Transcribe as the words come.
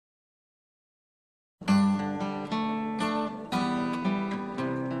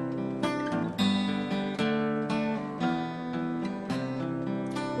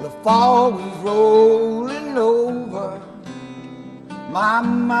fog was rolling over my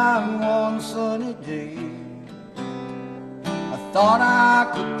mind one sunny day. I thought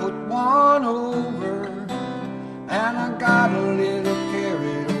I could put one over, and I got a little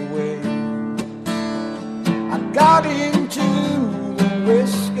carried away. I got into the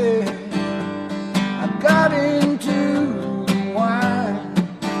whiskey, I got into the wine,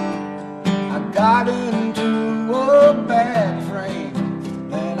 I got into a bad frame,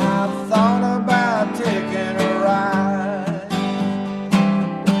 and I thought about taking a ride.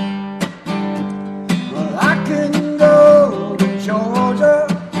 Well, I can go to Georgia,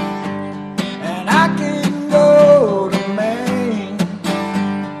 and I can go to Maine,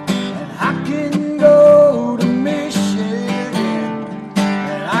 and I can go to Michigan,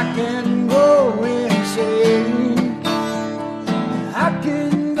 and I can go insane, and I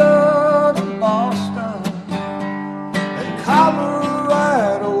can go to Boston and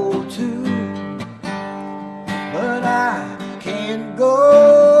Colorado too, but I can't go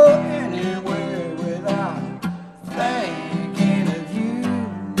anywhere without thinking of you,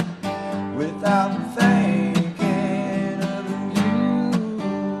 without thinking of you.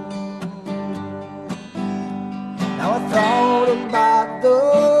 Now I thought about the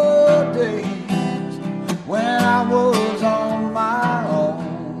days when I was on my own.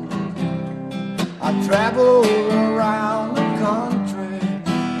 I traveled around the country,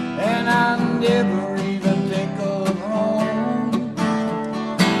 and I never even think of home.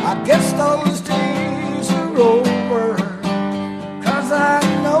 I guess those days are over, 'cause I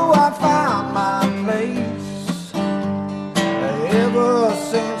know I found my place. Ever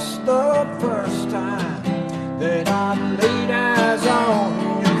since the first time that I laid eyes on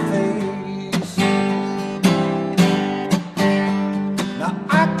your face. Now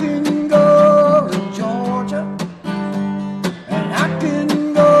I can go to Georgia, and I can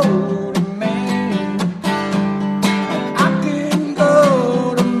go to Maine, and I can go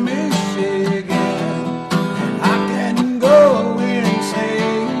to Michigan, and I can go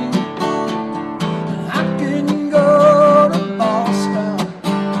insane, and I can go to Boston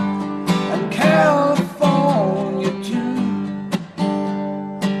and California too,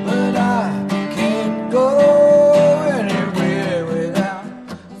 but I can't go anywhere without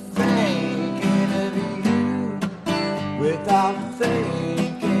thinking of you, without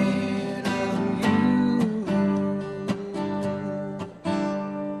thinking of you.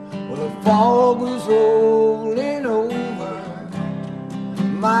 Well, the fog was rolling